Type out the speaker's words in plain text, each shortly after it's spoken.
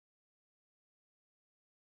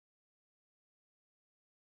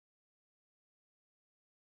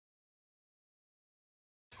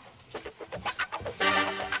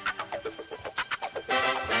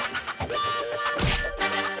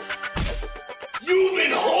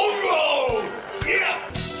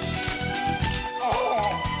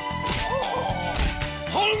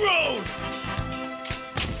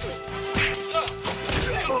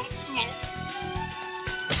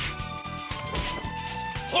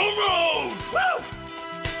Home road! Woo!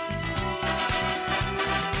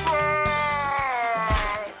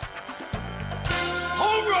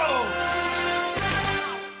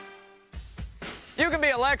 You can be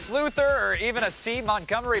a Lex Luthor or even a C.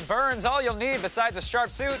 Montgomery Burns. All you'll need besides a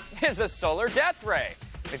sharp suit is a solar death ray.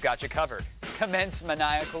 We've got you covered. Commence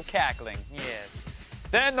maniacal cackling. Yes.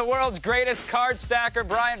 Then the world's greatest card stacker,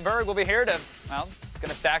 Brian Berg, will be here to, well, he's going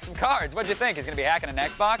to stack some cards. What'd you think? He's going to be hacking an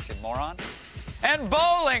Xbox, you moron? And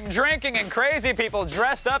bowling, drinking, and crazy people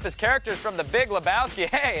dressed up as characters from The Big Lebowski.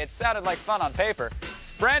 Hey, it sounded like fun on paper.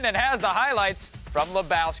 Brendan has the highlights from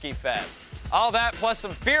Lebowski Fest. All that plus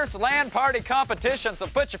some fierce land party competition, so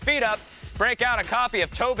put your feet up, break out a copy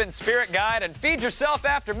of Tobin's Spirit Guide, and feed yourself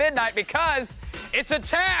after midnight because it's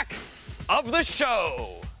Attack of the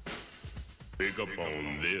Show. Big up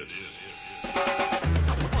on this.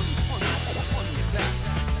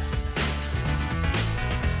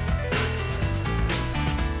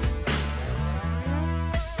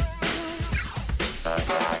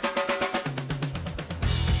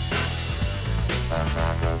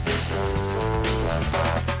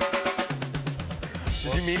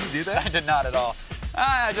 Did you mean to do that? I did not at all.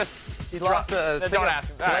 I just... You lost a don't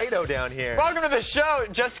ask. Play-Doh down here. Welcome to the show.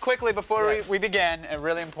 Just quickly before we begin, a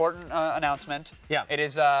really important announcement. Yeah.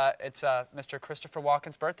 It's Mr. Christopher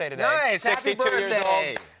Walken's birthday today. Nice. 62 Happy years birthday.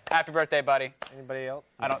 old. Happy birthday, buddy. Anybody else?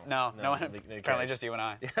 I don't know. No one. Apparently just you and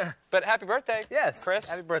I. But happy birthday. Yes. Chris.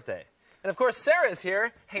 Happy birthday. And of course, Sarah's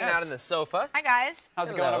here, hanging out on the sofa. Hi, guys.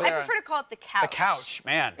 How's it going over I there? prefer to call it the couch. The couch,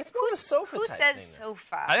 man. It's more of a sofa Who type says thing.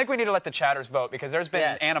 sofa? I think we need to let the chatters vote because there's been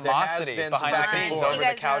Yes, there animosity has been behind the some back and scenes forth. over You the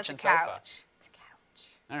guys know couch it's and the sofa. couch. It's the couch.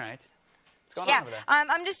 All right. What's going on over there?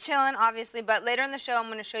 I'm just chilling, obviously, but later in the show, I'm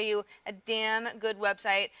going to show you a damn good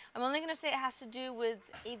website. I'm only going to say it has to do with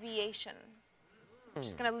aviation. I'm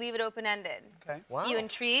just going to leave it open-ended. Okay. Wow. You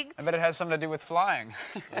intrigued? I bet it has something to do with flying.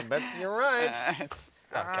 I bet you're right. It's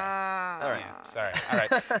okay. All right. Yeah, sorry. All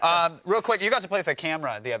right. Real quick, you got to play with a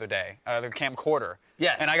camera the other day, the camcorder.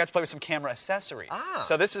 Yes. And I got to play with some camera accessories. Ah.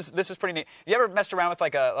 So this is pretty neat. You ever messed around with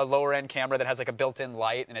like a lower end camera that has like a built-in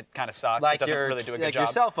light and it kind of sucks? Like it doesn't your, really do a good like job. your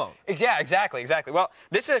cell phone. Yeah, exactly. Well,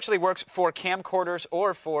 this actually works for camcorders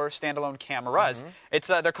or for standalone cameras. It's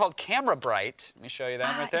they're called Camera Bright. Let me show you them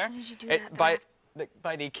right there. As soon as you do that,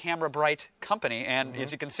 by the Camera Bright company, and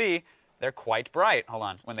as you can see, they're quite bright. Hold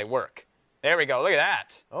on, when they work. There we go. Look at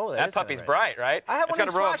that. Oh, that puppy's bright, right? I have It's one got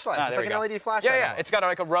of a these row flashlights. It's there like we an go. LED flashlight. Yeah. almost. It's got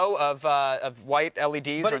like a row of white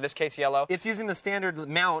LEDs, But or in this case, yellow. It's using the standard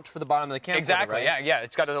mount for the bottom of the camcorder, Exactly. right? Yeah.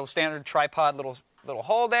 It's got a little standard tripod, little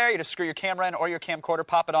hole there. You just screw your camera in or your camcorder,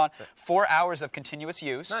 pop it on. 4 hours of continuous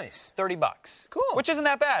use. Nice. $30. Cool. Which isn't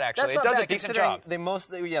that bad, actually. That's It not does bad, a decent considering job. They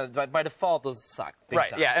mostly, by default, those suck. Big Right,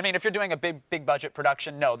 time. yeah. I mean, if you're doing a big budget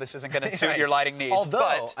production, no, this isn't going to suit Right. your lighting needs. Although,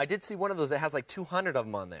 but, I did see one of those that has like 200 of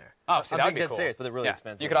them on there. oh, see, I'm that would being be dead cool. serious, but they're really Yeah.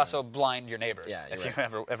 expensive. You could also blind your neighbors Yeah, if you're you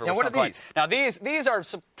ever Now, were what are so blind. these? Now, these are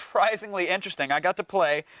surprisingly interesting. I got to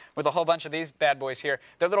play with a whole bunch of these bad boys here.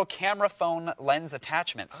 They're little camera phone lens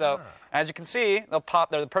attachments. So, as you can see, they'll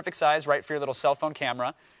pop. They're the perfect size, right, for your little cell phone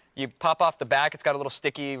camera. You pop off the back. It's got a little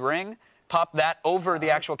sticky ring. Pop that over the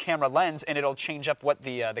actual camera lens, and it'll change up what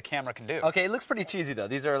the camera can do. Okay, it looks pretty cheesy though.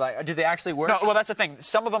 These are like, do they actually work? No, well, that's the thing.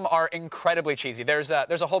 Some of them are incredibly cheesy. There's a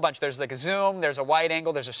whole bunch. There's like a zoom, there's a wide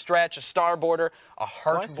angle, there's a stretch, a star border, a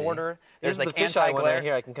heart see. border. There's Here's like the fisheye one anti-glare. right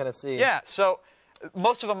here. I can kind of see. Yeah, so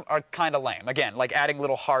most of them are kind of lame. Again, like adding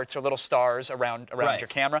little hearts or little stars around Right. your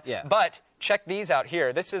camera. Yeah. But check these out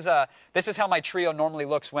here. This is how my Trio normally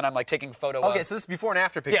looks when I'm like taking a photo Okay, of. so this is before and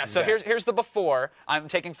after pictures. Yeah, so here's the before. I'm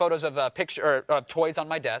taking photos of toys on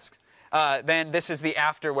my desk. Then this is the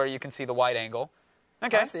after where you can see the wide angle.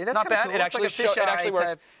 Okay, I see. That's not kinda bad. cool. It It's actually like a it actually fisheye works.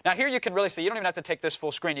 type. Now here you can really see. You don't even have to take this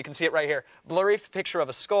full screen. You can see it right here. Blurry picture of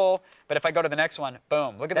a skull. But if I go to the next one,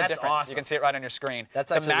 boom! Look at the That's difference. awesome. You can see it right on your screen. That's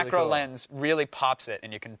the actually really macro cool. lens really pops it,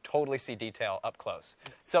 and you can totally see detail up close.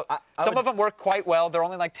 So I some would- of them work quite well. They're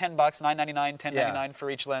only like $10, $9.99, $10.99 Yeah. for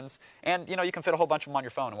each lens, and you can fit a whole bunch of them on your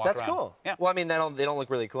phone and walk That's around. cool. Yeah. Well, I mean, they don't look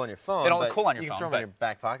really cool on your phone. They don't look but cool on your you phone, can throw them but, in your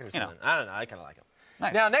back pocket or you know. something. I don't know. I kind of like them.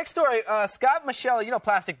 Nice. Now, next story, Scott Michelle,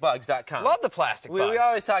 plasticbugs.com. Love the plastic bugs. We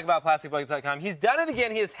always talk about plasticbugs.com. He's done it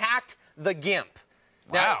again. He has hacked the GIMP.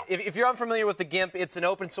 Now, Wow. if you're unfamiliar with the GIMP, it's an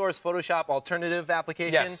open source Photoshop alternative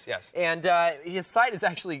application. Yes. And his site is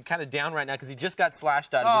actually kind of down right now because he just got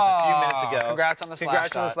slashdotted just a few minutes ago. Congrats on the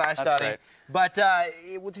Congrats on the That's slashdotting. great. But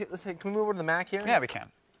let's see, can we move over to the Mac here? Yeah, we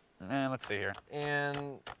can. Let's see here.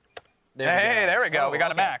 And There we go. Oh, We got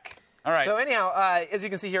a okay. Mac. All right. So anyhow, as you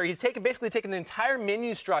can see here, he's basically taken the entire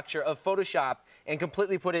menu structure of Photoshop and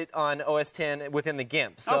completely put it on OS X within the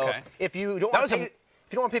GIMP. So Okay. if you don't That want was to a- take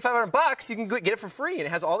If you don't want to pay $500, you can get it for free, and it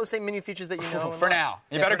has all the same menu features that you know. For now.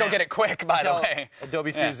 You better go get it quick, by the way.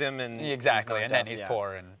 Adobe sues him, and exactly, and then he's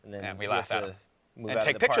poor, and we laugh at him. And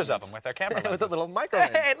take pictures of them with their camera lenses. With a little micro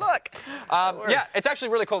lens. Hey, look! Yeah, it's actually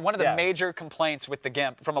really cool. One of the major complaints with the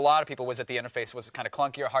GIMP from a lot of people was that the interface was kind of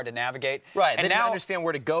clunky or hard to navigate. Right, they didn't understand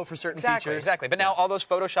where to go for certain features. Exactly, but now all those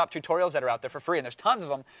Photoshop tutorials that are out there for free, and there's tons of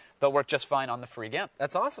them, they'll work just fine on the free GIMP.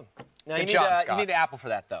 That's awesome. Now, Good job, Scott. you need Apple for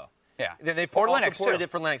that, though. Yeah. They Or also Linux, ported too. it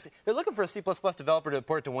for Linux. They're looking for a C++ developer to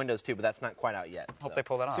port it to Windows, too, but that's not quite out yet. Hope they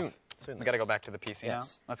pull that off. Soon. We got to go back to the PC now.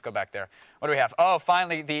 Yes. Let's go back there. What do we have? Oh,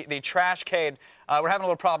 finally, the Trashcade. We're having a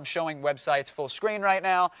little problem showing websites full screen right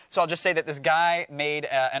now, so I'll just say that this guy made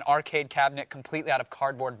an arcade cabinet completely out of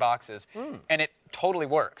cardboard boxes, and it totally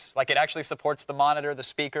works. Like, it actually supports the monitor, the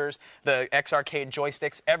speakers, the X-Arcade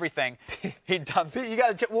joysticks, everything. He dumps. You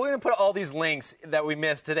got to. We're going to put all these links that we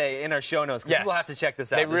missed today in our show notes, because people have to check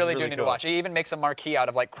this out. They This really is do need cool. to watch. He even makes a marquee out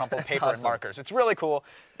of like crumpled paper and awesome. markers. It's really cool.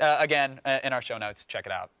 Again, in our show notes, check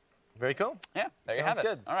it out. Very cool. Yeah, there you have it. Sounds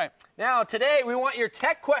good. All right. Now, today, we want your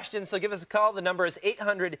tech questions, so give us a call. The number is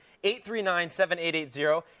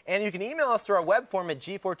 800-839-7880, and you can email us through our web form at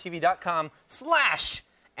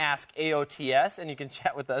g4tv.com/AskAOTS, and you can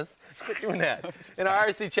chat with us. Quit doing that. In our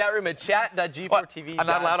RC chat room at chat.g4tv.com. I'm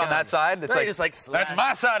not allowed on that side? It's No, like, you're just like, that's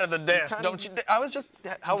my side of the desk. Don't you? I was just.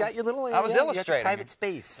 You got your little I was you got your illustrating. private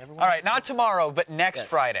space. All right, not tomorrow, but next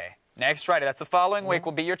Friday. Next Friday, that's the following week,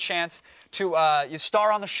 will be your chance to you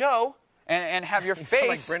star on the show and have your You sound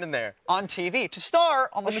like face Brendan there. on TV. To star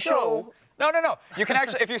on the the show. show. No. You can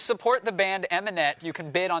actually, if you support the band Eminette, you can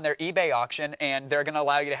bid on their eBay auction, and they're going to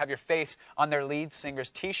allow you to have your face on their lead singer's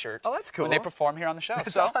T-shirt. Oh, that's cool. When they perform here on the show.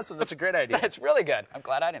 That's so, awesome. That's a great idea. It's really good. I'm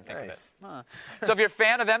glad I didn't think Nice. of it. So if you're a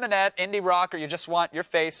fan of Eminette, indie rock, or you just want your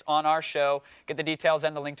face on our show, get the details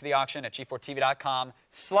and the link to the auction at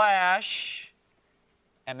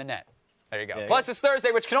g4tv.com/Eminette. There you go. Yeah, Plus, it's Thursday,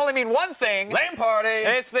 which can only mean one thing. LAN party.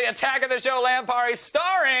 It's the Attack of the Show LAN Party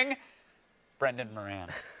starring Brendan Moran.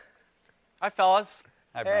 Hi, fellas.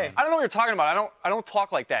 Hi, Brendan. I don't know what you're talking about. I don't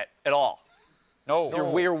talk like that at all. No.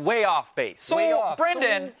 You're way off base. So, Way off.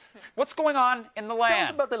 Brendan, what's going on in the Tell us LAN?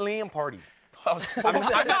 about the LAN party. I'm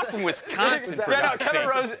not from Wisconsin. for Yeah, no, God's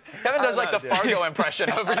Kevin does I'm like the not doing Fargo impression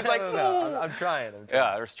of it. He's like, I'm trying.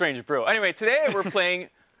 Yeah, they're strange brew. Anyway, today we're playing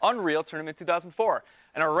Unreal Tournament 2004,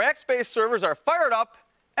 and our rack-based servers are fired up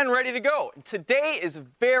and ready to go. And today is a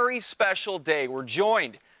very special day. We're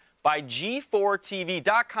joined by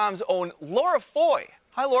G4TV.com's own Laura Foy.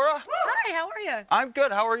 Hi, Laura. Hi, how are you? I'm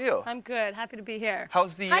good. How are you? I'm good. Happy to be here.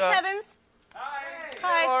 How's the? Hi, Kevin's.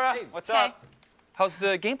 Hi. Laura. what's Okay. up? How's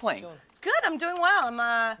the game playing? It's good. I'm doing well.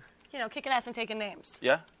 I'm, kicking ass and taking names.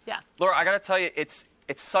 Yeah. Yeah. Laura, I got to tell you, it's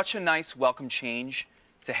such a nice welcome change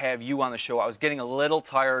to have you on the show. I was getting a little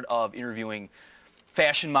tired of interviewing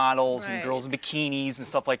fashion models and Right. girls in bikinis and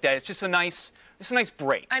stuff like that. It's just a nice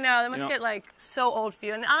break. I know. That must You know? get, so old for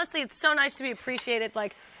you. And honestly, it's so nice to be appreciated,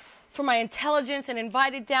 for my intelligence and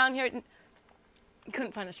invited down here. You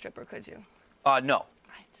couldn't find a stripper, could you? No.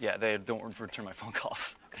 Right. Yeah, they don't return my phone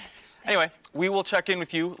calls. Okay. Anyway, Thanks. we will check in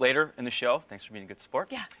with you later in the show. Thanks for being a good sport.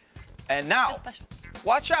 Yeah. And now, Feel special.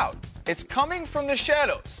 watch out. It's coming from the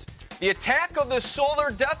shadows. The attack of the solar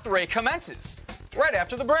death ray commences right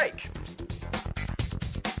after the break.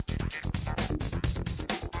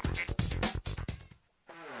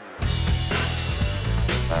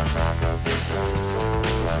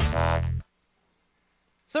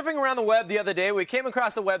 Surfing around the web the other day, we came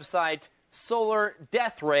across a website,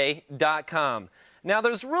 solardeathray.com. Now,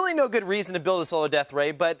 there's really no good reason to build a solar death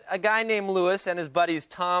ray, but a guy named Lewis and his buddies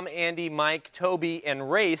Tom, Andy, Mike, Toby, and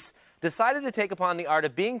Race decided to take upon the art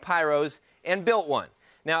of being pyros and built one.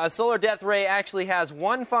 Now, a solar death ray actually has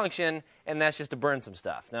one function, and that's just to burn some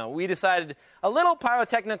stuff. Now, we decided a little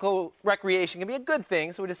pyrotechnical recreation can be a good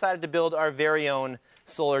thing, so we decided to build our very own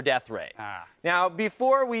solar death ray. Now,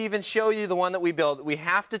 before we even show you the one that we built, we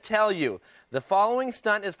have to tell you the following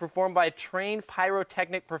stunt is performed by trained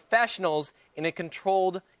pyrotechnic professionals in a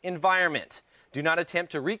controlled environment. Do not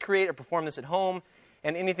attempt to recreate or perform this at home,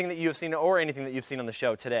 and anything that you have seen or anything that you've seen on the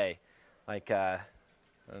show today, like I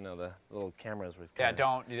don't know, the little cameras was Yeah, kind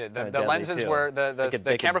don't. The deadly lenses too. were They the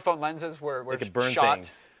could- camera phone lenses were could burn shot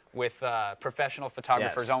things. with professional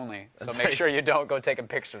photographers Yes. only. So That's make right. sure you don't go taking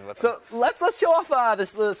pictures with them. So let's show off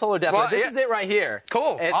this solar death Well, ray. This yeah. is it right here.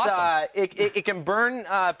 Cool. It's, Awesome. It can burn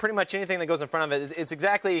pretty much anything that goes in front of it. It's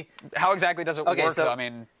exactly. How exactly does it Okay, work? so- though? I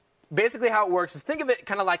mean, basically how it works is think of it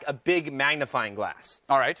kind of like a big magnifying glass.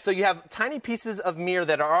 All right. So you have tiny pieces of mirror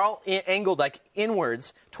that are all angled like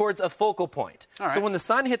inwards towards a focal point. All right. So when the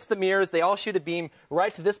sun hits the mirrors, they all shoot a beam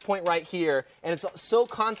right to this point right here, and it's so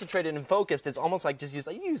concentrated and focused, it's almost like just you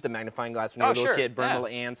used a magnifying glass when you were a little kid, burn little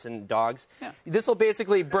ants and dogs. Yeah. This will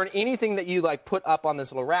basically burn anything that you like put up on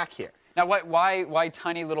this little rack here. Now, why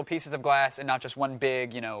tiny little pieces of glass and not just one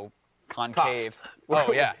big, concave? Cost.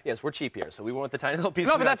 Oh, yeah. Yes, we're cheap here, so we went with the tiny little piece.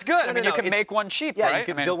 No, of but glass. that's good. No, I mean, you can make one cheap, yeah, right?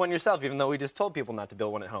 you can build one yourself, even though we just told people not to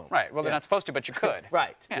build one at home. Right. Well, they're not supposed to, but you could.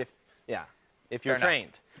 Right. Yeah. If you're Fair enough.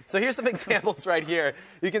 trained. So here's some examples right here.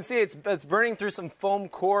 You can see it's burning through some foam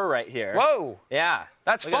core right here. Whoa. Yeah.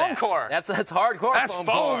 That's Look at foam that. core. That's hardcore That's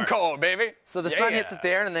foam core, baby. So the sun hits it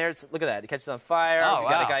there, and there's look at that. It catches on fire. Oh, We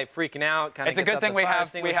got wow. a guy freaking out. It's a good thing we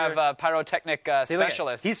have pyrotechnic See, look at it.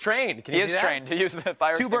 specialists. He's trained. Can He you is see that? trained to use the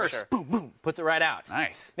fire 2 extinguisher. bursts, boom, boom, puts it right out.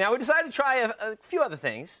 Nice. Now, we decided to try a few other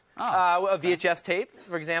things. A VHS tape,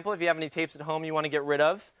 for example, if you have any tapes at home you want to get rid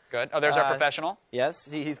of. Good. Oh, there's our professional.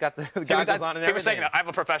 Yes, he's got the goggles on and everything. He was saying, I'm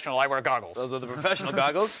a professional. I wear goggles. Those are the professional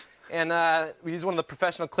goggles. And we used one of the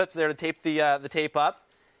professional clips there to tape the tape up.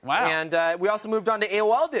 Wow. And we also moved on to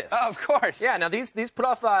AOL discs. Oh, of course. Yeah, now these put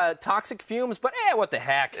off toxic fumes, but what the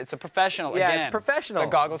heck? It's a professional, Yeah, again. it's professional. The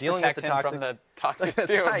goggles Dealing protect with the him from the toxic That's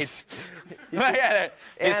fumes. right. Yeah,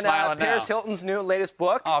 he's And smiling Paris now. Hilton's new latest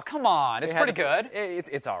book. Oh, come on. It's pretty good.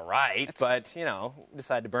 It's all right, but,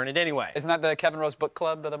 decided to burn it anyway. Isn't that the Kevin Rose Book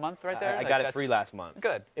Club of the month right there? I got it free last month.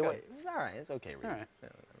 Good. It good. was all right. It's okay. Reading. All right. Yeah,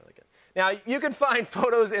 not really good. Now, you can find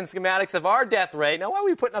photos and schematics of our death ray. Now, why are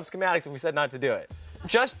we putting up schematics if we said not to do it?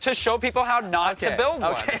 Just to show people how not to build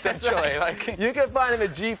one, that's essentially. right. Like, You can find them at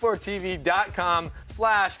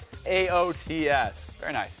g4tv.com/AOTS.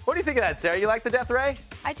 very nice. What do you think of that, Sarah? You like the death ray?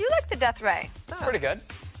 I do like the death ray. It's pretty good.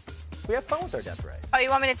 We have fun with our death ray. Oh, you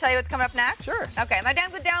want me to tell you what's coming up next? Sure. Okay, my Damn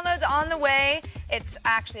Good download's on the way. It's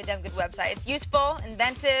actually a damn good website. It's useful,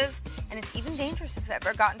 inventive, and it's even dangerous if it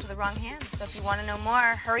ever got into the wrong hands. So if you want to know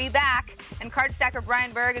more, hurry back. And card stacker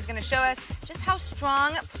Brian Berg is going to show us just how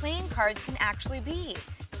strong playing cards can actually be.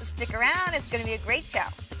 So stick around. It's going to be a great show.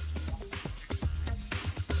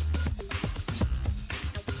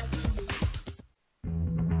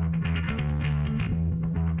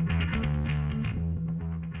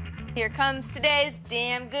 Here comes today's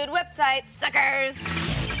damn good website, suckers.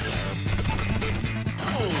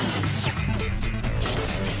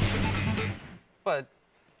 But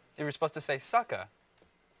you were supposed to say sucka.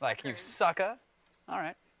 Like, you sucka? All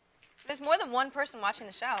right. There's more than one person watching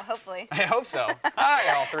the show, hopefully. I hope so.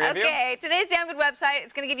 Hi, all three of you. Okay, today's damn good website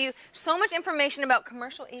is going to give you so much information about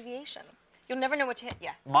commercial aviation. You'll never know what to hit.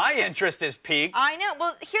 Yeah. My interest is piqued. I know.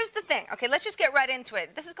 Well, here's the thing. Okay, let's just get right into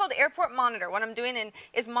it. This is called Airport Monitor. What I'm doing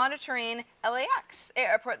is monitoring LAX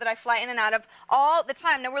airport that I fly in and out of all the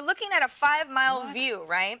time. Now, we're looking at a 5-mile view,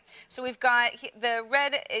 right? So we've got the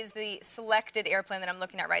red is the selected airplane that I'm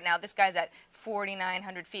looking at right now. This guy's at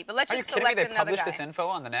 4,900 feet. But let's Are you just kidding me? select They another publish guy. this info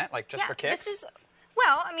on the net, like, just for kicks? This is,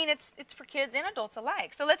 well, I mean, it's for kids and adults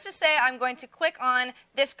alike. So let's just say I'm going to click on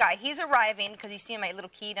this guy. He's arriving because you see my little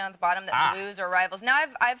key down at the bottom that blues or arrivals. Now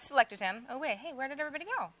I've selected him. Oh wait, hey, where did everybody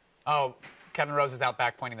go? Oh, Kevin Rose is out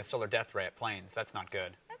back pointing the solar death ray at planes. That's not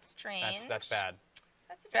good. That's strange. That's bad.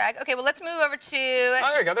 That's a drag. Okay, well, let's move over to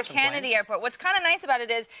there you go. There's some Kennedy planes. Airport. What's kind of nice about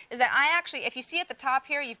it is that I actually, if you see at the top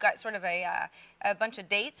here, you've got sort of a bunch of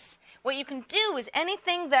dates. What you can do is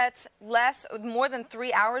anything that's more than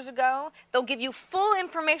 3 hours ago, they'll give you full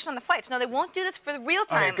information on the flights. No, they won't do this for the real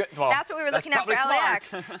time. good. Well, that's what we were that's looking at for probably LAX.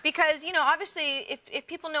 smart. Because, obviously, if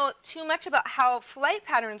people know too much about how flight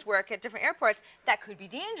patterns work at different airports, that could be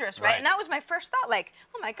dangerous, right? Right. And that was my first thought, like,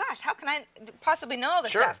 oh my gosh, how can I possibly know all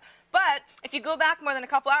this Sure. stuff? But if you go back more than a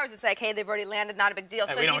couple hours, it's like, hey, they've already landed, not a big deal.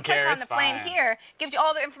 So we if you don't click care, on it's the plane fine. here, gives you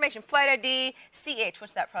all the information, flight ID, CH,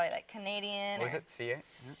 what's that, probably like Canadian? What was or it? CA?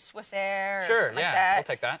 Swiss Air or Sure, something like yeah, that. we'll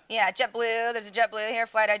take that. Yeah, JetBlue, there's a JetBlue here,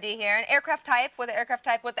 flight ID here, and aircraft type, what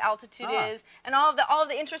the altitude is, and all of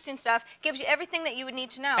the interesting stuff, gives you everything that you would need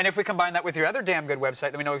to know. And if we combine that with your other damn good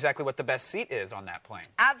website, then we know exactly what the best seat is on that plane.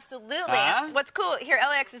 Absolutely. And what's cool, here,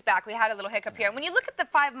 LAX is back. We had a little hiccup here. When you look at the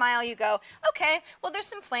 5-mile, you go, okay, well, there's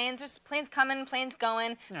some planes. There's planes coming, planes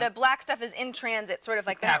going. Yeah. The black stuff is in transit, sort of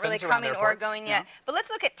like they're not really coming or going yet. But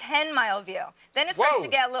let's look at 10-mile view. Then it starts to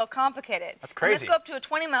get a little complicated. That's crazy. And let's go up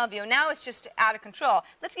to a 20-mile view. Now it's just out of control.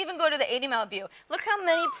 Let's even go to the 80-mile view. Look how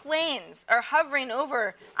many planes are hovering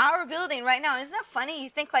over our building right now. Isn't that funny? You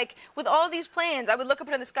think, like, with all these planes, I would look up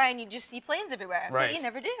into the sky and you just see planes everywhere. Right. But you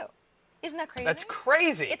never do. Isn't that crazy? That's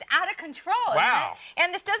crazy. It's out of control. Wow. Isn't it?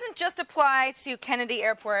 And this doesn't just apply to Kennedy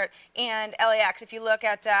Airport and LAX. If you look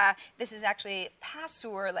at, this is actually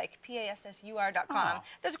Passur, like PASSUR.com. Oh.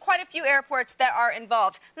 There's quite a few airports that are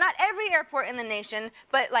involved. Not every airport in the nation,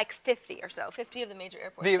 but like 50 or so, 50 of the major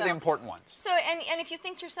airports. The important ones. So, and if you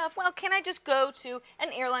think to yourself, well, can I just go to an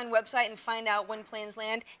airline website and find out when planes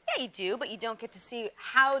land? Yeah, you do, but you don't get to see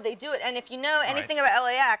how they do it. And if you know anything about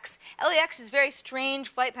LAX is very strange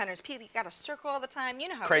flight patterns. People, you got to circle all the time. You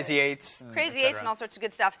know how Crazy it is. eights. Crazy eights and all sorts of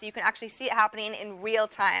good stuff. So you can actually see it happening in real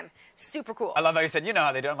time. Super cool. I love how you said, you know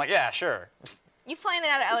how they do it. I'm like, yeah, sure. You flying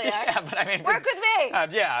out of LAX? Yeah, but I mean, work with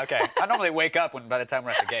me. Yeah, okay. I normally wake up by the time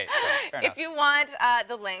we're at the gate. So fair enough. If you want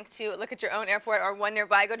the link to look at your own airport or one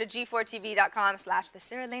nearby, go to g4tv.com/the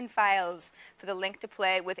Sarah Lane Files for the link to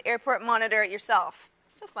play with Airport Monitor yourself.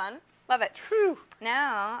 So fun. Love it. Whew.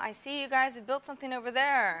 Now, I see you guys have built something over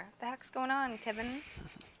there. What the heck's going on, Kevin?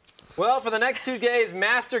 Well, for the next 2 days,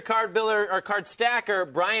 master card builder or card stacker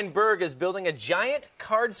Brian Berg is building a giant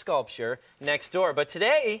card sculpture next door. But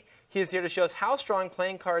today, he is here to show us how strong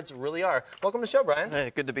playing cards really are. Welcome to the show, Brian. Hey,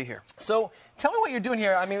 good to be here. So, tell me what you're doing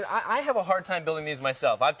here. I mean, I have a hard time building these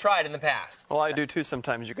myself. I've tried in the past. Well, I do too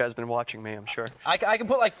sometimes. You guys have been watching me, I'm sure. I can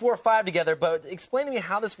put like 4 or 5 together, but explain to me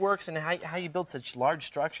how this works and how you build such large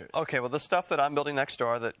structures. Okay, well, the stuff that I'm building next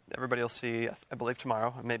door that everybody will see, I believe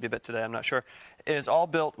tomorrow, maybe a bit today, I'm not sure, is all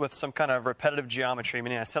built with some kind of repetitive geometry,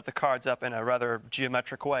 meaning I set the cards up in a rather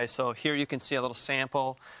geometric way. So here you can see a little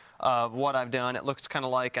sample of what I've done. It looks kind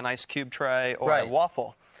of like an ice cube tray or a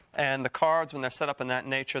waffle. And the cards, when they're set up in that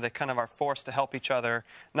nature, they kind of are forced to help each other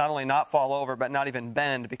not only not fall over, but not even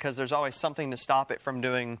bend, because there's always something to stop it from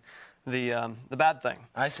doing the bad thing.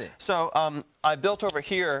 I see. So I built over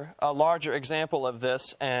here a larger example of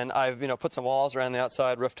this, and I've put some walls around the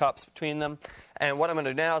outside, rooftops between them. And what I'm going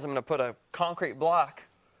to do now is I'm going to put a concrete block,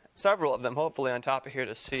 several of them hopefully, on top of here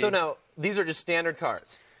to see. So now, these are just standard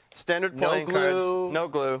cards? Standard playing cards. No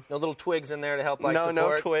glue. No little twigs in there to help like support?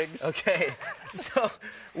 No twigs. Okay. So,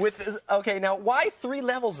 now why 3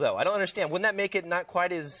 levels though? I don't understand. Wouldn't that make it not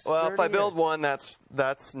quite as Well, sturdy, if I build 1,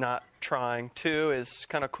 that's not trying. 2 is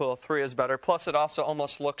kind of cool. 3 is better. Plus, it also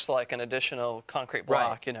almost looks like an additional concrete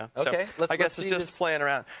block, Right. So Okay. I guess it's just playing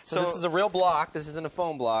around. So this is a real block. This isn't a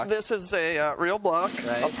foam block. This is a real block.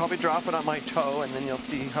 Right. I'll probably drop it on my toe, and then you'll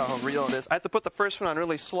see how real it is. I have to put the first one on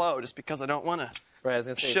really slow just because I don't want to Right, I was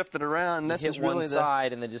gonna say, shift it around. This hit is really one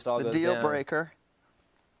side and then just all the goes deal down. breaker.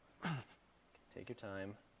 Take your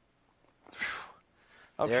time.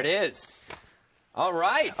 Okay. There it is. All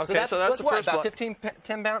right. Okay, so that's the what, first about block.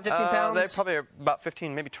 15 pounds? They probably are about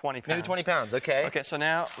 15, maybe 20 pounds. Maybe 20 pounds. Okay. Okay, so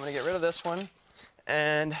now I'm going to get rid of this one,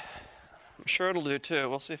 and I'm sure it'll do too.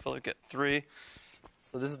 We'll see if it'll get 3.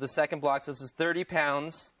 So this is the second block. So this is 30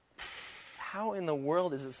 pounds. How in the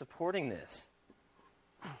world is it supporting this?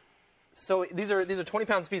 So these are 20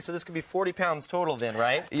 pounds apiece, so this could be 40 pounds total then,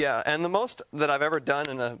 right? Yeah, and the most that I've ever done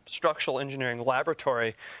in a structural engineering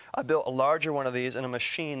laboratory, I built a larger one of these in a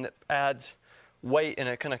machine that adds weight in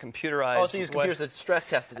a kind of computerized Oh, so you use computers to stress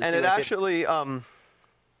test it. To and see it what actually kind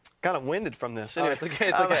of winded from this. Oh, it's okay,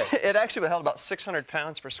 it's okay. It actually held about 600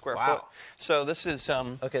 pounds per square Wow. foot. So this is,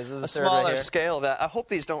 Okay, this is the a third right smaller here. scale of that. I hope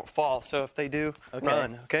these don't fall, so if they do, Okay.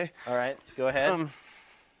 run, okay? All right, go ahead.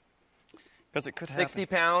 Because it could 60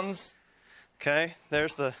 happen. pounds. Okay,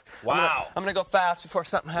 there's the... Wow. I'm going to go fast before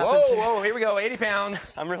something Whoa, happens. whoa, here we go, 80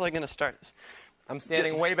 pounds. I'm really going to start this. I'm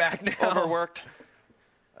standing way back now. Overworked.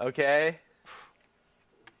 Okay.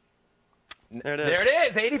 There it is. There it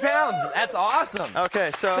is, 80 pounds. That's awesome.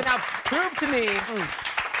 Okay, so So now prove to me,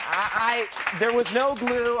 there was no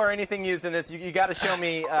glue or anything used in this. You got to show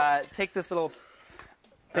me, take this little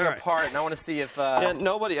thing All right. apart, and I want to see if... yeah,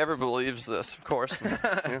 nobody ever believes this, of course.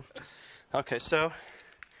 Okay, so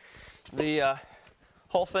the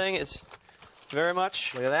whole thing is very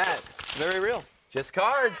much, Look at that. very real. Just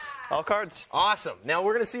cards. All cards. Awesome. Now,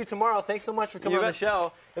 we're going to see you tomorrow. Thanks so much for coming You on the bet.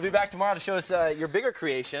 show. You'll be back tomorrow to show us your bigger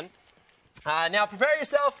creation. Now, prepare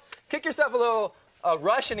yourself. Kick yourself a little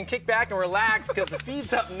Russian and kick back and relax because the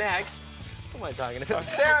feed's up next. Who am I talking to?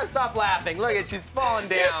 Sarah, stop laughing. Look at she's falling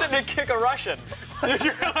down. You said to kick a Russian. Did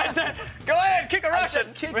you realize that? Go ahead, kick a Russian.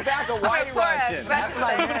 Kick back a white Russian. That's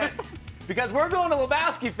what I meant. Because we're going to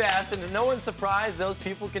Lebowski Fest, and to no one's surprise, those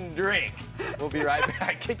people can drink. We'll be right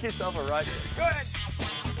back. Kick yourself a Russian. Go ahead.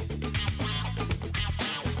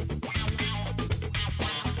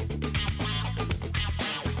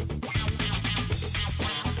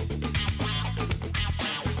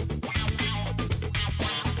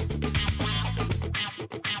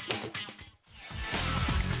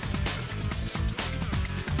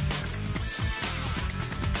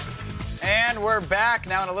 And we're back.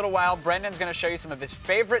 Now in a little while, Brendan's going to show you some of his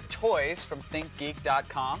favorite toys from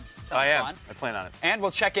ThinkGeek.com. I am. Fun. I plan on it. And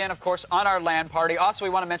we'll check in, of course, on our LAN party. Also, we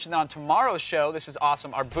want to mention that on tomorrow's show, this is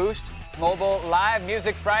awesome, our Boost Mobile Live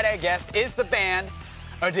Music Friday guest is the band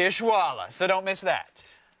Dishwalla. So don't miss that.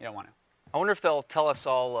 You don't want to. I wonder if they'll tell us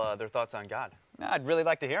all their thoughts on God. I'd really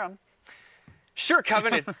like to hear them. Sure,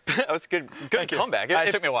 Kevin. That was a good comeback.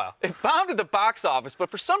 It took me a while. It bombed at the box office, but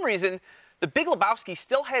for some reason, The Big Lebowski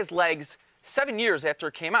still has legs 7 years after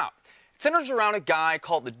it came out. It centers around a guy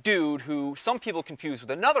called the Dude, who some people confuse with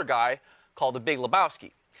another guy called the Big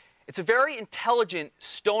Lebowski. It's a very intelligent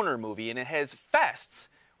stoner movie, and it has fests,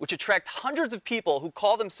 which attract hundreds of people who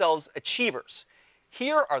call themselves achievers.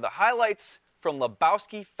 Here are the highlights from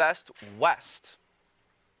Lebowski Fest West.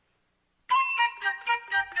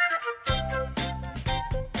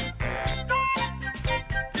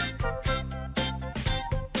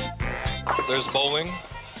 There's bowling,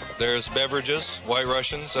 there's beverages, White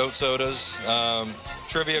Russians, oat sodas,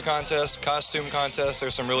 trivia contest, costume contest.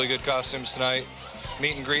 There's some really good costumes tonight.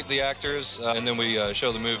 Meet and greet the actors, and then we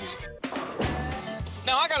show the movie.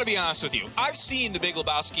 Now, I gotta be honest with you. I've seen The Big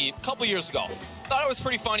Lebowski a couple years ago. Thought it was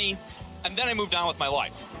pretty funny, and then I moved on with my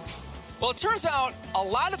life. Well, it turns out a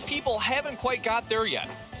lot of people haven't quite got there yet.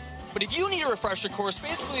 But if you need a refresher course,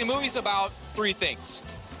 basically the movie's about 3 things: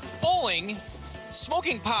 bowling,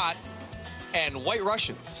 smoking pot, and White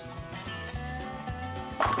Russians.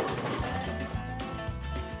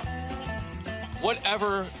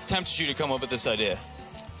 Whatever tempted you to come up with this idea?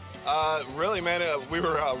 Really, man, we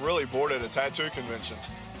were really bored at a tattoo convention.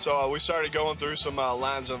 So we started going through some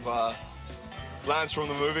lines from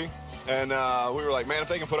the movie. And we were like, man, if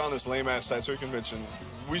they can put on this lame-ass tattoo convention,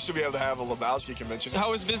 we should be able to have a Lebowski convention. So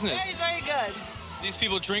how is business? Very, very good. These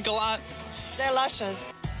people drink a lot? They're luscious.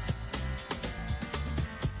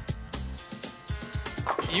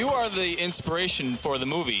 You are the inspiration for the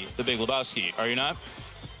movie, The Big Lebowski, are you not?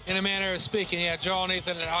 In a manner of speaking, yeah. Joel and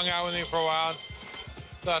Ethan had hung out with me for a while.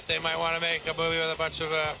 Thought they might want to make a movie with a bunch of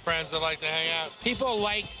friends that like to hang out. People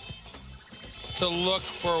like to look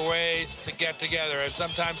for ways to get together, and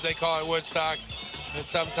sometimes they call it Woodstock, and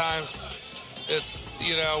sometimes it's,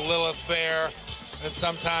 you know, Lilith Fair, and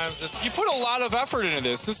sometimes it's... You put a lot of effort into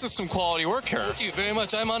this. This is some quality work here. Thank you very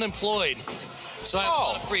much. I'm unemployed, so I have a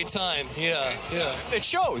lot of free time. Yeah. It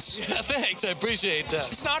shows. Yeah, thanks. I appreciate that.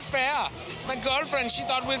 It's not fair. My girlfriend, she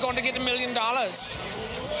thought we were going to get $1 million.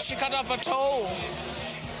 She cut off a toe.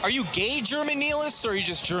 Are you gay German nihilists, or are you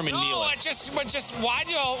just German nihilists? Why?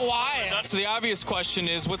 So the obvious question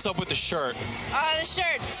is, what's up with the shirt? The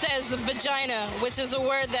shirt says vagina, which is a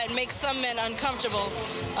word that makes some men uncomfortable.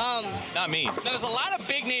 Not me. Now, there's a lot of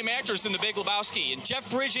big-name actors in The Big Lebowski, and Jeff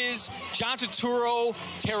Bridges, John Turturro,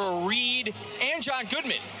 Tara Reid, and John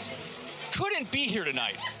Goodman couldn't be here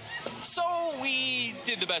tonight. So we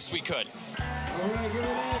did the best we could.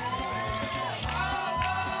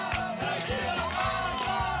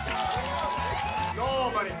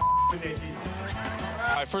 Nobody with AT.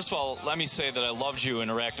 All right, first of all, let me say that I loved you in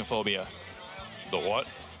Arachnophobia. The what?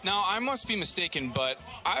 Now, I must be mistaken, but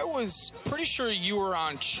I was pretty sure you were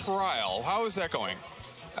on trial. How is that going?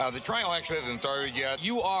 The trial actually hasn't started yet.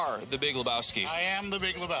 You are the Big Lebowski. I am the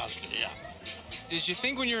Big Lebowski, yeah. Did you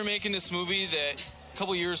think when you were making this movie that a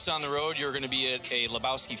couple years down the road you're going to be at a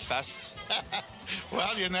Lebowski fest?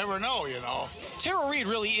 Well, you never know, you know. Tara Reid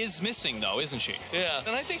really is missing, though, isn't she? Yeah,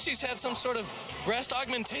 and I think she's had some sort of breast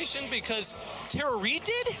augmentation because... Tara Reid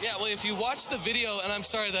did? Yeah, well, if you watch the video, and I'm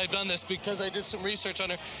sorry that I've done this because I did some research on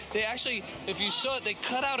her, they actually, if you show it, they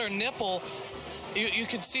cut out her nipple. You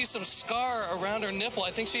could see some scar around her nipple.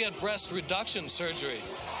 I think she had breast reduction surgery.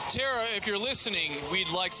 Tara, if you're listening, we'd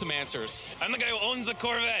like some answers. I'm the guy who owns the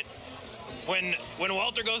Corvette. When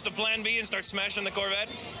Walter goes to Plan B and starts smashing the Corvette,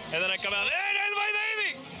 and then I come out, hey, that's my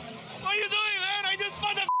baby! What are you doing, man? I just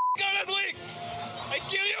bought the car last week! I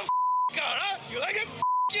give you a car, huh? You like it?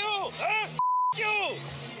 You! Huh? You!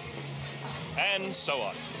 And so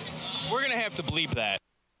on. We're gonna have to bleep that.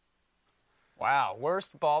 Wow,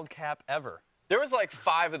 worst bald cap ever. There was like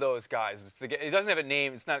 5 of those guys. It doesn't have a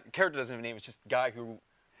name. It's not, character doesn't have a name. It's just a guy who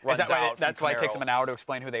runs Is that why out. that's why it takes them an hour to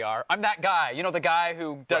explain who they are? I'm that guy. You know, the guy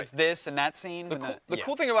who does this and that scene? The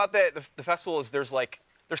cool thing about the festival is there's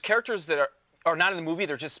characters that are not in the movie.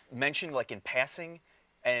 They're just mentioned like in passing,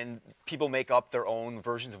 and people make up their own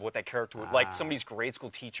versions of what that character would like. Somebody's grade school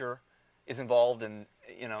teacher is involved, and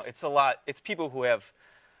you know, it's a lot. It's people who have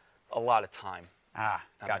a lot of time.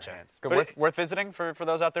 Gotcha. Good, worth visiting for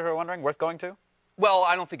those out there who are wondering? Worth going to? Well,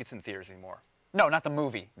 I don't think it's in theaters anymore. No, not the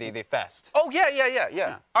movie, the fest. Oh,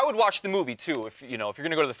 yeah. I would watch the movie, too. If you're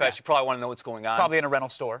going to go to the fest, you probably want to know what's going on. Probably in a rental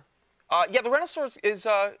store. Yeah, the rental stores is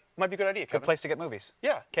might be a good idea, Kevin. Good place to get movies.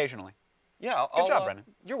 Yeah. Occasionally. Yeah. Good job, Brendan.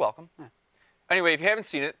 You're welcome. Yeah. Anyway, if you haven't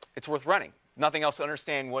seen it, it's worth renting. Nothing else to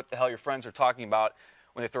understand what the hell your friends are talking about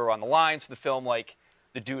when they throw on the lines to the film like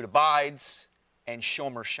The Dude Abides and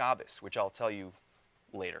Shomer Shabbos, which I'll tell you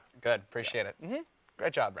later. Good. Appreciate it. Mm-hmm.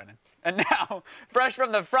 Great job, Brendan. And now, fresh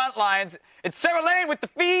from the front lines, it's Sarah Lane with the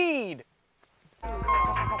feed.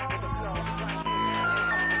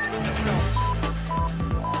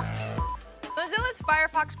 Mozilla's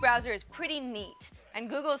Firefox browser is pretty neat, and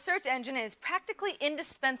Google's search engine is practically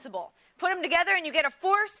indispensable. Put them together and you get a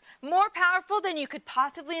force more powerful than you could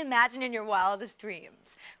possibly imagine in your wildest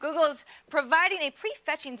dreams. Google's providing a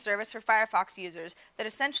pre-fetching service for Firefox users that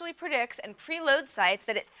essentially predicts and preloads sites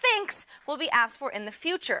that it thinks will be asked for in the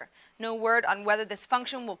future. No word on whether this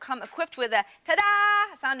function will come equipped with a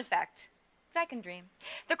ta-da sound effect. But I can dream.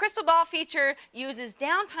 The Crystal Ball feature uses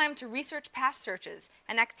downtime to research past searches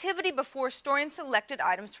and activity before storing selected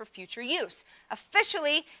items for future use,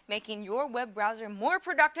 officially making your web browser more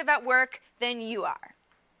productive at work than you are.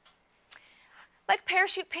 Like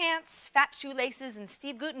parachute pants, fat shoelaces, and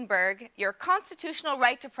Steve Gutenberg, your constitutional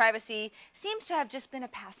right to privacy seems to have just been a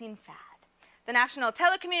passing fad. The National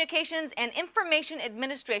Telecommunications and Information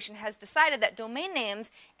Administration has decided that domain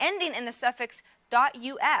names ending in the suffix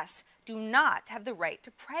 .us do not have the right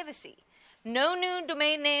to privacy. No new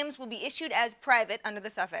domain names will be issued as private under the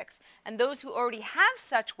suffix, and those who already have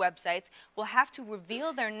such websites will have to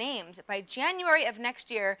reveal their names by January of next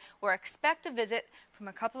year, or expect a visit from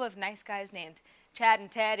a couple of nice guys named Chad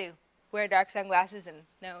and Ted who wear dark sunglasses and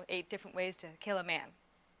know 8 different ways to kill a man.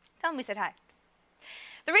 Tell them we said hi.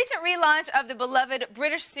 The recent relaunch of the beloved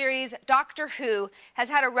British series Doctor Who has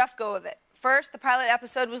had a rough go of it. First, the pilot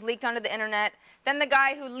episode was leaked onto the internet, then the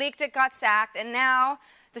guy who leaked it got sacked, and now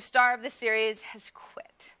the star of the series has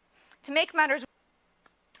quit. To make matters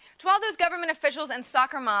to all those government officials and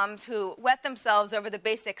soccer moms who wet themselves over the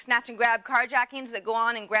basic snatch and grab carjackings that go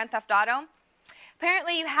on in Grand Theft Auto,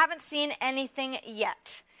 apparently you haven't seen anything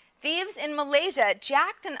yet. Thieves in Malaysia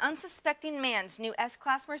jacked an unsuspecting man's new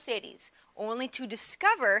S-Class Mercedes, only to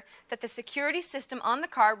discover that the security system on the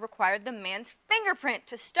car required the man's fingerprint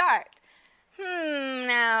to start.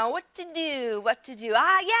 Now, what to do?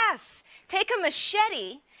 Ah, yes! Take a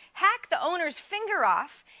machete, hack the owner's finger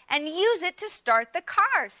off, and use it to start the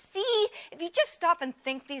car. See? If you just stop and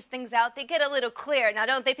think these things out, they get a little clearer. Now,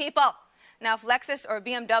 don't they, people? Now, if Lexus or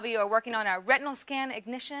BMW are working on a retinal scan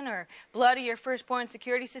ignition or blood of your firstborn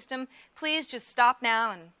security system, please just stop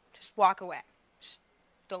now and just walk away. Just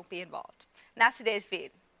don't be involved. And that's today's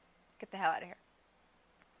feed. Get the hell out of here.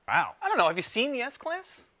 Wow. I don't know. Have you seen the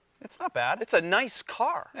S-Class? It's not bad. It's a nice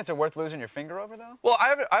car. Is it worth losing your finger over, though? Well,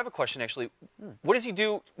 I have a question, actually. What does he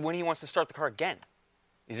do when he wants to start the car again?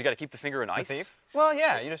 Is he got to keep the finger in ice? The thief? Well,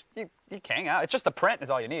 yeah. You can hang out. It's just the print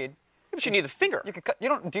is all you need. Yeah, but you need the finger. You could cut. You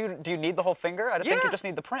don't. Do you need the whole finger? I think you just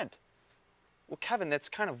need the print. Well, Kevin, that's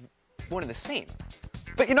kind of one and the same.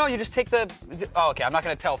 But you know, you just take the. Oh, okay. I'm not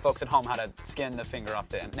going to tell folks at home how to skin the finger off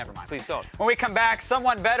the end. Never mind. Please don't. When we come back,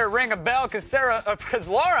 someone better ring a bell because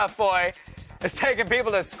Laura Foy is taking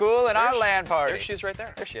people to school in our land party. There she is, right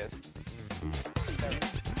there. There she is.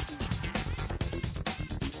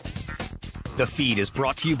 The feed is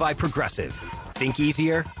brought to you by Progressive. Think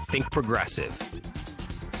easier, think Progressive.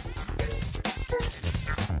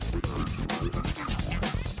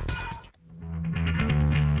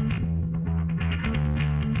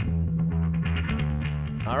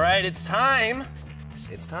 All right, it's time.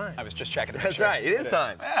 It's time. I was just checking. That's right. It is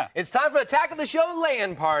time. Yeah. It's time for Attack of the Show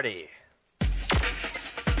LAN Party.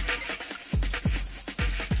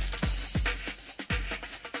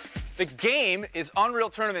 The game is Unreal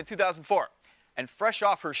Tournament 2004. And fresh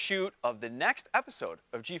off her shoot of the next episode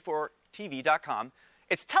of G4TV.com,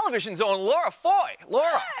 it's television's own Laura Foy.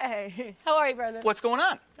 Laura. Hey, how are you, brother? What's going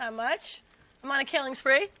on? Not much. I'm on a killing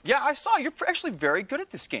spree. Yeah, I saw. You're actually very good at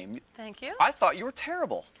this game. Thank you. I thought you were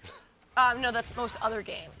terrible. No, that's most other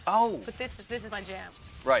games. Oh. But this is my jam.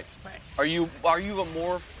 Right. Right. Are you a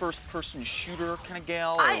more first-person shooter kind of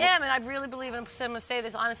gal? I am, and I really believe, and I'm going to say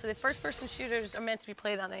this honestly, the first-person shooters are meant to be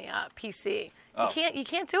played on a PC. Oh. You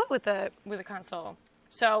can't do it with a console.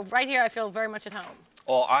 So right here, I feel very much at home.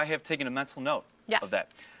 Well, I have taken a mental note of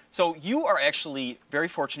that. So you are actually very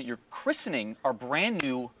fortunate. You're christening our brand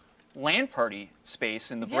new LAN party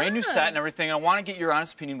space and the brand new set and everything. I want to get your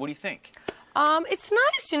honest opinion. What do you think? It's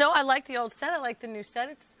nice, you know. I like the old set. I like the new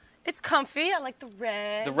set. It's comfy. I like the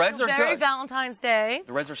red. The reds are very good. Valentine's Day.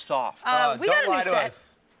 The reds are soft. We got a new lie to set.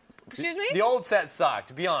 us. Excuse me? The old set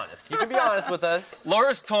sucked, be honest. You can be honest with us.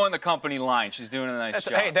 Laura's towing the company line. She's doing a nice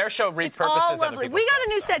job. Hey, their show repurposes All other lovely. people's We got a sets,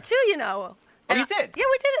 new so. set too, you know. Oh, you did? Yeah,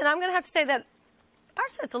 we did it. And I'm going to have to say that our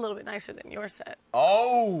set's a little bit nicer than your set.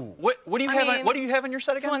 Oh. What do you have? What do you have on your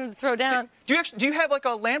set again? One to throw down. Do you have like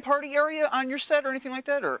a LAN party area on your set or anything like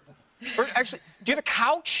that, or actually, do you have a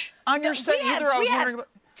couch on your set either? We had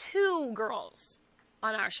 2 girls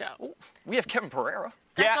on our show. Ooh, we have Kevin Pereira.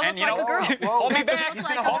 That's almost like a girl. Hold me back.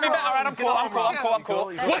 Hold me back. All right, I'm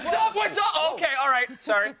cool. What's up? Okay, all right.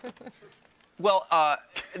 Sorry. Well,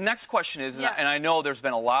 next question is, and I know there's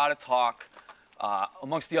been a lot of talk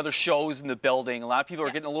amongst the other shows in the building. A lot of people are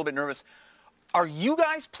getting a little bit nervous. Are you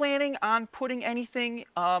guys planning on putting anything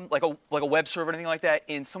like a web server or anything like that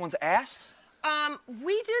in someone's ass?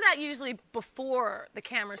 We do that usually before the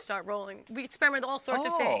cameras start rolling. We experiment with all sorts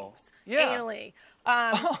of things anally.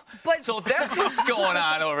 But so that's what's going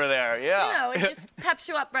on over there. Yeah. You know, it just peps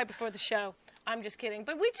you up right before the show. I'm just kidding.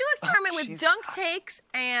 But we do experiment with dunk takes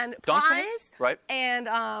and pies. Right. And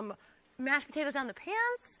mashed potatoes down the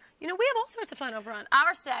pants. You know, we have all sorts of fun over on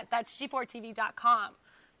our set. That's g4tv.com,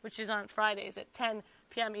 which is on Fridays at 10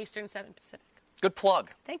 p.m. Eastern, 7 Pacific. Good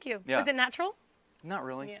plug. Thank you. Yeah. Was it natural? Not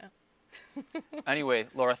really. Yeah. Anyway,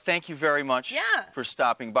 Laura, thank you very much for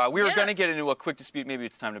stopping by. We were going to get into a quick dispute. Maybe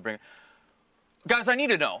it's time to bring it. Guys, I need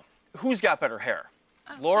to know, who's got better hair?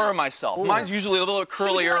 Laura or myself? Ooh. Mine's usually a little curlier.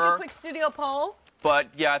 Should we do like a quick studio poll? But,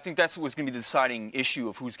 yeah, I think that's what's going to be the deciding issue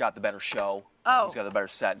of who's got the better show, who's got the better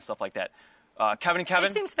set and stuff like that. Kevin and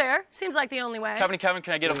Kevin? It seems fair. Seems like the only way. Kevin and Kevin,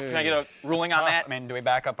 can I get a ruling on that? I mean, do we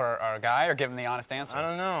back up our guy or give him the honest answer? I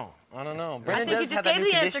don't know. I think you just gave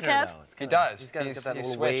the answer, Kev. He does. He's got that little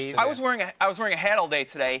switched. wave. I was wearing a hat all day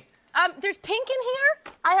today. There's pink in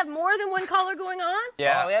here. I have more than one color going on.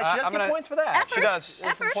 Yeah, she does get points for that. Effort. She does.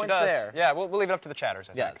 There's some points does. there. Yeah, we'll leave it up to the chatters,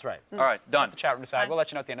 I think. Yeah, that's right. All right, done. Let the chat room decide. We'll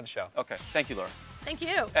let you know at the end of the show. Okay, thank you, Laura. Thank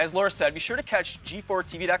you. As Laura said, be sure to catch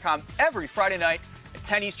g4tv.com every Friday night at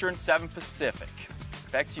 10 Eastern, 7 Pacific.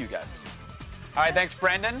 Back to you guys. All right, thanks,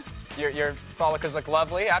 Brendan. Your follicles look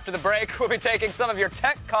lovely. After the break, we'll be taking some of your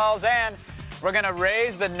tech calls, and we're going to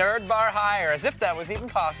raise the nerd bar higher, as if that was even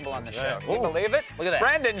possible on the show. Can you believe it? Look at that.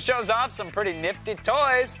 Brendan shows off some pretty nifty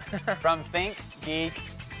toys from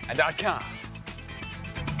ThinkGeek.com.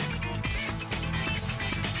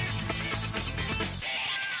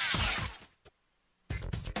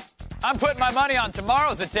 I'm putting my money on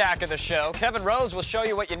tomorrow's attack of the show. Kevin Rose will show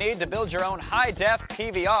you what you need to build your own high-def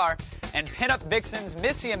PVR. And Pinup Vixens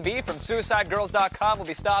Missy and B from SuicideGirls.com will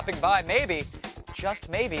be stopping by. Maybe, just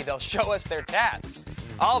maybe, they'll show us their tats.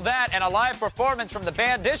 All that and a live performance from the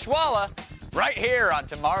band Dishwalla right here on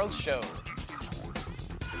tomorrow's show.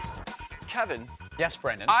 Kevin. Yes,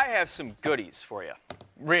 Brendan. I have some goodies for you.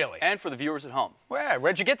 Really? And for the viewers at home.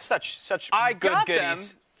 Where'd you get such I good got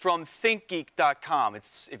goodies? them from ThinkGeek.com.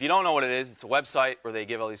 It's, if you don't know what it is, it's a website where they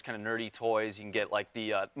give all these kind of nerdy toys. You can get like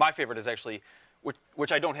the, my favorite is actually,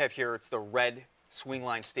 which I don't have here, it's the red swing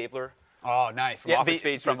line stapler. Oh, nice. Yeah, Office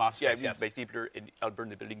Space from Office Space, yes. Space deepler, and I'll burn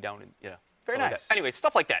the building down. And, yeah. Very nice. nice. Anyway,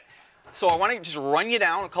 stuff like that. So I want to just run you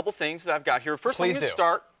down a couple things that I've got here. First, Please let me do.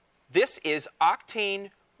 start. This is Octane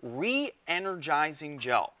Re-Energizing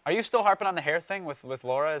Gel. Are you still harping on the hair thing with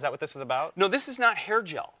Laura? Is that what this is about? No, this is not hair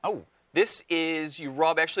gel. Oh. This is, you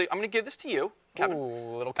rub, actually, I'm going to give this to you, Kevin.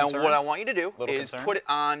 Ooh, a little concern. And what I want you to do Little is concern. put it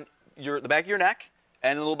on the back of your neck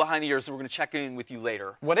and a little behind the ears, and we're going to check in with you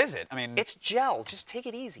later. What is it? I mean, it's gel. Just take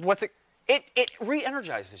it easy. What's it? It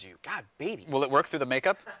re-energizes you. God, baby. Will it work through the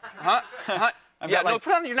makeup? Huh? Yeah, no, like-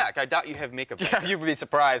 put it on your neck. I doubt you have makeup. Yeah, you would be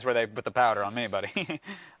surprised where they put the powder on me, buddy.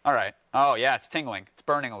 All right. Oh, yeah, it's tingling. It's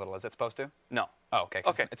burning a little. Is it supposed to? No. Oh, okay.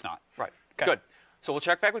 Okay. It's not. Right. Okay. Good. So we'll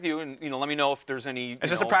check back with you, and let me know if there's any.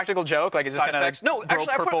 Is this a practical joke? Like, is this side gonna effects? No, grow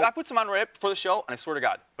actually, purple? I put some on right before the show, and I swear to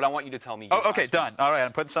God, but I want you to tell me. Oh, okay, done. All right,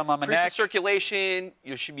 I'm putting some on my Increase the neck. circulation.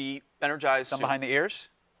 You should be energized. Some soon. behind the ears.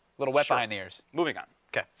 A little wet Sure. behind the ears. Moving on.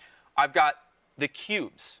 Okay. I've got the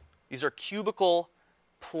cubes. These are cubicle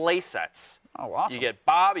play sets. Oh, awesome. You get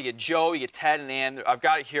Bob, you get Joe, you get Ted and Ann. I've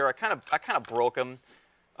got it here. I kind of broke them.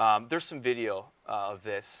 There's some video of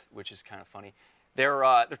this, which is kind of funny.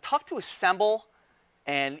 They're tough to assemble,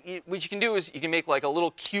 and what you can do is you can make like a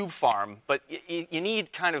little cube farm, but you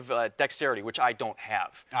need kind of dexterity, which I don't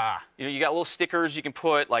have. Ah. You got little stickers you can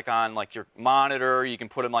put like on like your monitor. You can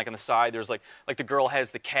put them like on the side. There's like the girl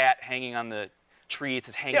has the cat hanging on the tree.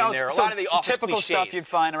 It's hanging there. A lot of the office typical cliches. stuff you'd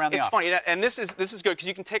find around the It's office. funny, and this is good because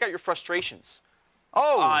you can take out your frustrations.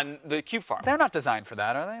 Oh. On the cube farm. They're not designed for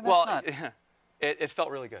that, are they? That's Well, not. it felt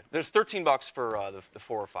really good. There's $13 for the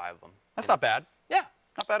 4 or 5 of them. That's not bad. Yeah.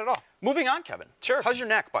 Not bad at all. Moving on, Kevin. Sure. How's your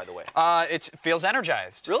neck, by the way? It feels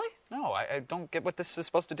energized. Really? No, I don't get what this is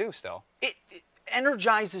supposed to do still. It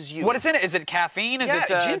energizes you. What is in it? Is it caffeine? Is Yeah,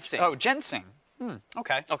 it ginseng. Oh, ginseng.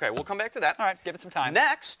 Okay. Okay, we'll come back to that. All right, give it some time.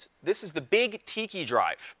 Next, this is the big Tiki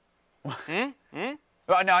drive.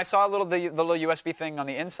 Well, no, I saw the little USB thing on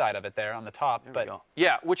the inside of it there on the top. There we go.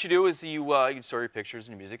 Yeah, what you do is you can store your pictures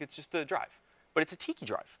and your music. It's just a drive, but it's a Tiki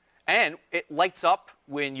drive. And it lights up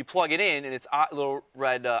when you plug it in, and it's little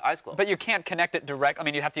red eyes glow. But you can't connect it direct. I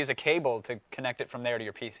mean, you'd have to use a cable to connect it from there to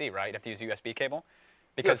your PC, right? You'd have to use a USB cable.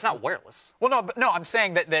 Because it's not wireless. Well, no, I'm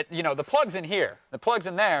saying that you know the plug's in here, the plug's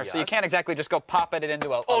in there, so you can't exactly just go pop it into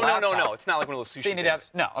a laptop. No, it's not like one of those sushi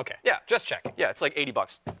things. No, okay. Yeah, just checking. Yeah, it's like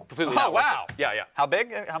 $80. Completely. Oh, wow. Yeah. How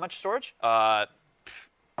big? How much storage? Not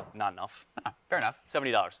enough. Fair enough.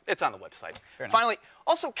 $70. It's on the website. Fair enough. Finally,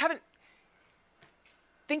 also, Kevin,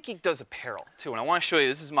 ThinkGeek does apparel, too, and I want to show you.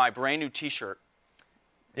 This is my brand new T-shirt.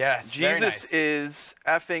 Yes, very nice. Jesus is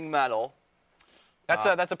effing metal.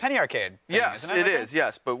 That's a Penny Arcade thing, yes, isn't it? It is.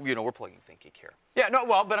 Yes, but we're plugging ThinkGeek here. Yeah, no,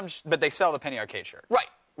 well, but they sell the Penny Arcade shirt.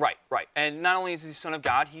 Right. And not only is he the Son of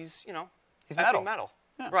God, he's metal. metal.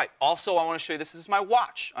 Yeah. Right. Also, I want to show you. This is my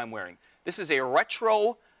watch I'm wearing. This is a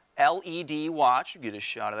retro LED watch. You get a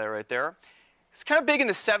shot of that right there. It's kind of big in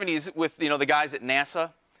the 70s with the guys at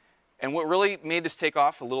NASA. And what really made this take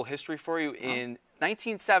off, a little history for you, in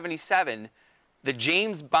 1977, the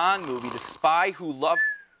James Bond movie, The Spy Who Loved...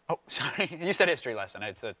 Oh, sorry. You said history lesson.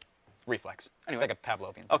 It's a reflex. Anyway. It's like a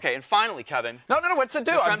Pavlovian thing. Okay, and finally, Kevin. No, what's it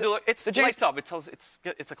do? It's the lights up. It tells it's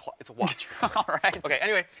a watch. All right. Okay,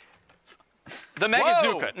 anyway. The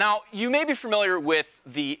Megazuka. Now, you may be familiar with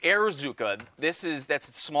the Airzuka. That's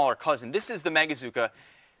its smaller cousin. This is the Megazuka.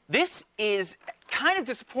 This is kind of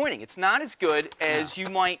disappointing. It's not as good as you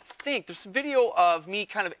might think. There's some video of me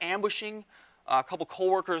kind of ambushing a couple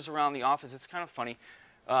coworkers around the office. It's kind of funny.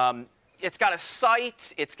 It's got a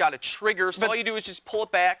sight. It's got a trigger. So all you do is just pull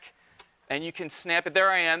it back, and you can snap it.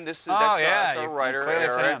 There I am. That's our writer,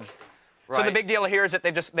 Eric. Right. So the big deal here is that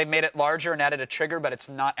they've made it larger and added a trigger, but it's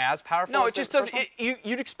not as powerful. No, as it just doesn't.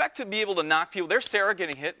 You'd expect to be able to knock people. There's Sarah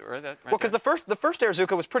getting hit. Well, because the first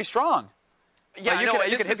Airzuka was pretty strong. Yeah,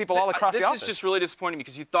 you could hit people all across the office. This is just really disappointing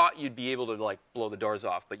because you thought you'd be able to blow the doors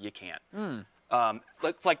off, but you can't.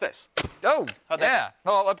 It's like this. Oh, yeah.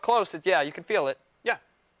 Well, up close, you can feel it. Yeah.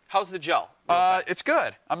 How's the gel? It's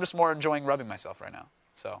good. I'm just more enjoying rubbing myself right now.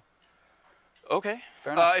 So. Okay.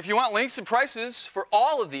 Fair enough. If you want links and prices for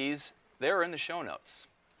all of these, they're in the show notes.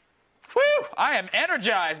 Whew! I am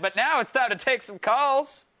energized, but now it's time to take some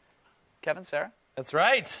calls. Kevin, Sarah? That's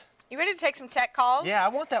right. You ready to take some tech calls? Yeah, I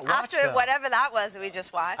want that watch, After whatever that was that we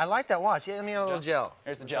just watched. I like that watch. Yeah, let me a little gel.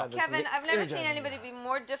 Here's the gel. Kevin, I've never seen anybody be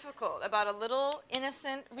more difficult about a little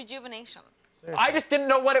innocent rejuvenation. Seriously. I just didn't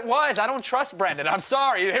know what it was. I don't trust Brendan. I'm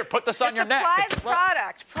sorry. Here, put this on your neck. It's a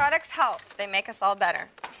product. Products help. They make us all better.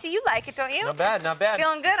 See, you like it, don't you? Not bad, not bad.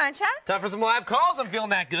 Feeling good, aren't you? Time for some live calls. I'm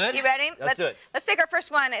feeling that good. You ready? Let's do it. Let's take our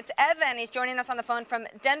first one. It's Evan. He's joining us on the phone from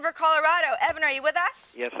Denver, Colorado. Evan, are you with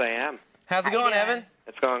us? Yes, I am. How's it going, Evan?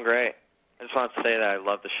 It's going great. I just want to say that I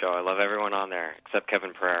love the show. I love everyone on there, except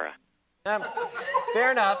Kevin Pereira.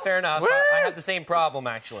 Fair enough, fair enough. I have the same problem,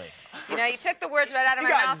 actually. You know, you took the words right out of my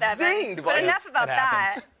mouth, Evan. But enough about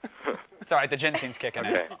that. It's all right. The ginsen's kicking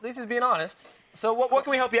in. At least he's being honest. So what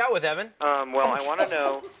can we help you out with, Evan? Well, I want to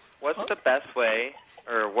know what's the best way,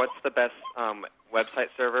 or what's the best website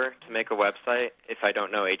server to make a website if I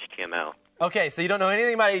don't know HTML? Okay, so you don't know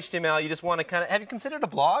anything about HTML. You just want to have you considered a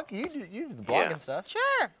blog? You do the blog and stuff.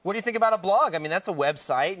 Sure. What do you think about a blog? I mean, that's a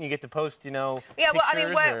website, and you get to post, Yeah, well, I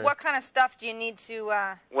mean, what kind of stuff do you need to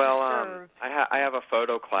serve? I have a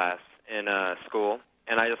photo class in school,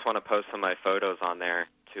 and I just want to post some of my photos on there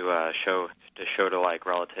to show to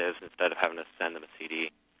relatives instead of having to send them a CD.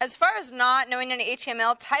 As far as not knowing any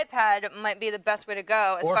HTML, TypePad might be the best way to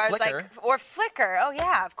go. As or far Flickr. Or Flickr. Oh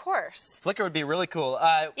yeah, of course. Flickr would be really cool.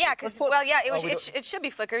 Yeah, because it should be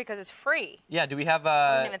Flickr because it's free. Yeah, do we have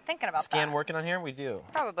I wasn't even thinking about Scan that. working on here? We do.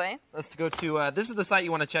 Probably. Let's go to this is the site you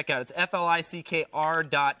want to check out. It's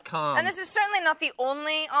FLICKR.com. And this is certainly not the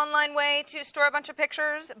only online way to store a bunch of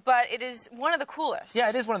pictures, but it is one of the coolest. Yeah,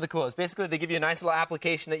 it is one of the coolest. Basically, they give you a nice little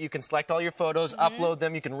application that you can select all your photos, upload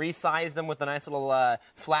them, you can resize them with a nice little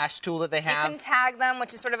flash tool that they have. You can tag them,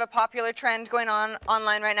 which is sort of a popular trend going on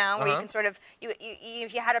online right now, where you can sort of,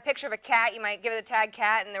 if you had a picture of a cat, you might give it a tag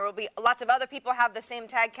cat, and there will be lots of other people have the same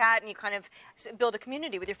tag cat, and you kind of build a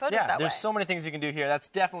community with your photos that way. Yeah, there's so many things you can do here. That's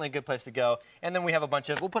definitely a good place to go. And then we have a bunch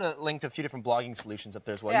of, we'll put a link to a few different blogging solutions up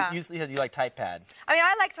there as well. Yeah. You said you like TypePad. I mean,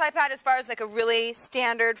 I like TypePad as far as like a really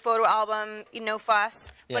standard photo album, no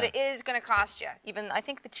fuss, but it is going to cost you. Even, I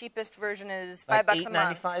think the cheapest version is $5 a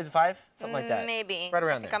month. $8.95? Is it $5? Something like that. Maybe. Right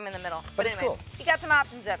around I think there. I'm in the middle. But anyway, it's cool. You got some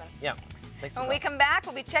options, Evan. Yeah. Thanks. When we come back,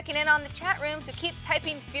 we'll be checking in on the chat room, so keep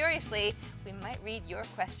typing furiously. We might read your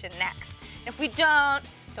question next. And if we don't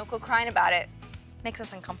go crying about it. Makes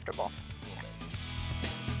us uncomfortable.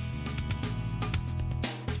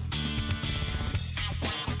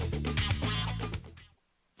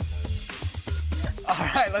 All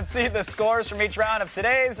right, let's see the scores from each round of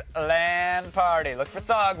today's LAN party. Look for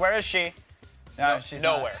Thug. Where is she? No, she's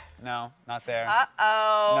nowhere. No, not there.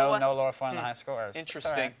 Uh-oh. No Laura Foy on the high scores.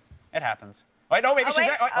 Interesting. Right. It happens. Wait, no, maybe she's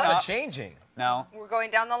there. Wait, they're changing. No. We're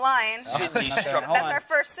going down the line. That's our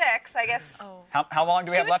first 6, I guess. Oh. How long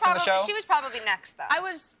do we have left in the show? She was probably next, though. I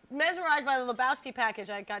was mesmerized by the Lebowski package.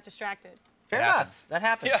 I got distracted. Fair enough. That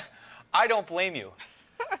happens. Yeah, I don't blame you.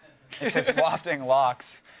 It's his wafting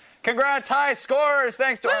locks. Congrats, high scores.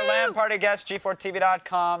 Thanks to our LAN party guest,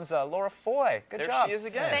 G4TV.com's Laura Foy. Good job. There she is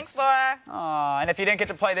again. Thanks, Laura. And if you didn't get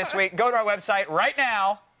to play this week, go to our website right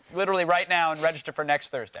now, literally right now, and register for next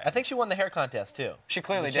Thursday. I think she won the hair contest, too. She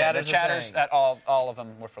clearly did. The chatters at all of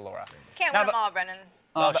them were for Laura. Can't win them all, Brennan.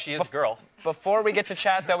 Oh, she is a girl. Before we get to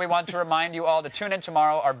chat, though, we want to remind you all to tune in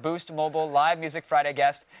tomorrow. Our Boost Mobile Live Music Friday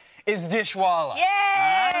guest is Dishwalla.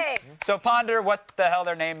 Yay! So ponder what the hell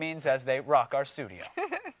their name means as they rock our studio.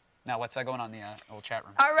 Now, what's going on in the old chat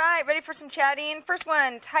room? All right, ready for some chatting? First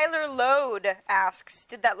one, Tyler Lode asks,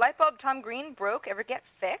 did that light bulb Tom Green broke ever get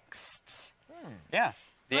fixed? Yeah.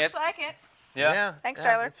 Looks like it. Yeah. Thanks,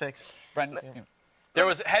 Tyler. It's fixed. Brendan, There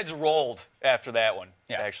was heads rolled after that one,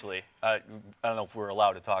 Yeah. actually. I don't know if we're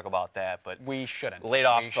allowed to talk about that, but we shouldn't. laid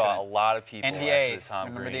off We shouldn't. a lot of people. NDAs. After the Tom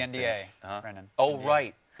Remember Green the NDA, thing. Brendan. Oh, NDA.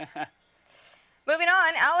 right. Moving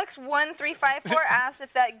on, Alex1354 asks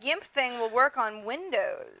if that GIMP thing will work on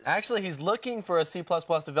Windows. Actually, he's looking for a C++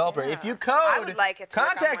 developer. Yeah. If you code, I would like it to work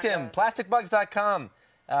on contact him, Windows. plasticbugs.com.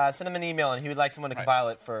 Send him an email, and he would like someone to compile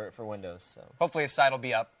it for Windows. So. Hopefully his site will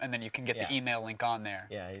be up, and then you can get the Yeah. email link on there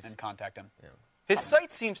Yeah, and contact him. Yeah. His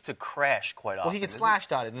site seems to crash quite often. Well, he gets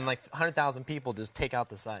slashed on it, and then like 100,000 people just take out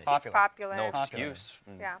the site. It's popular. No excuse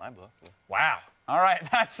in Yeah. my book. Wow. All right,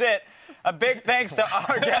 that's it. A big thanks to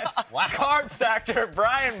our guest, card stacker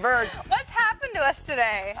Brian Berg. What's happened to us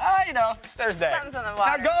today? You know, it's Thursday. Something's on the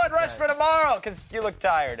water. Now go and rest for tomorrow, because you look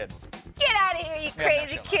tired. Get out of here, you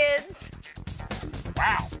crazy kids.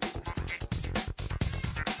 Wow.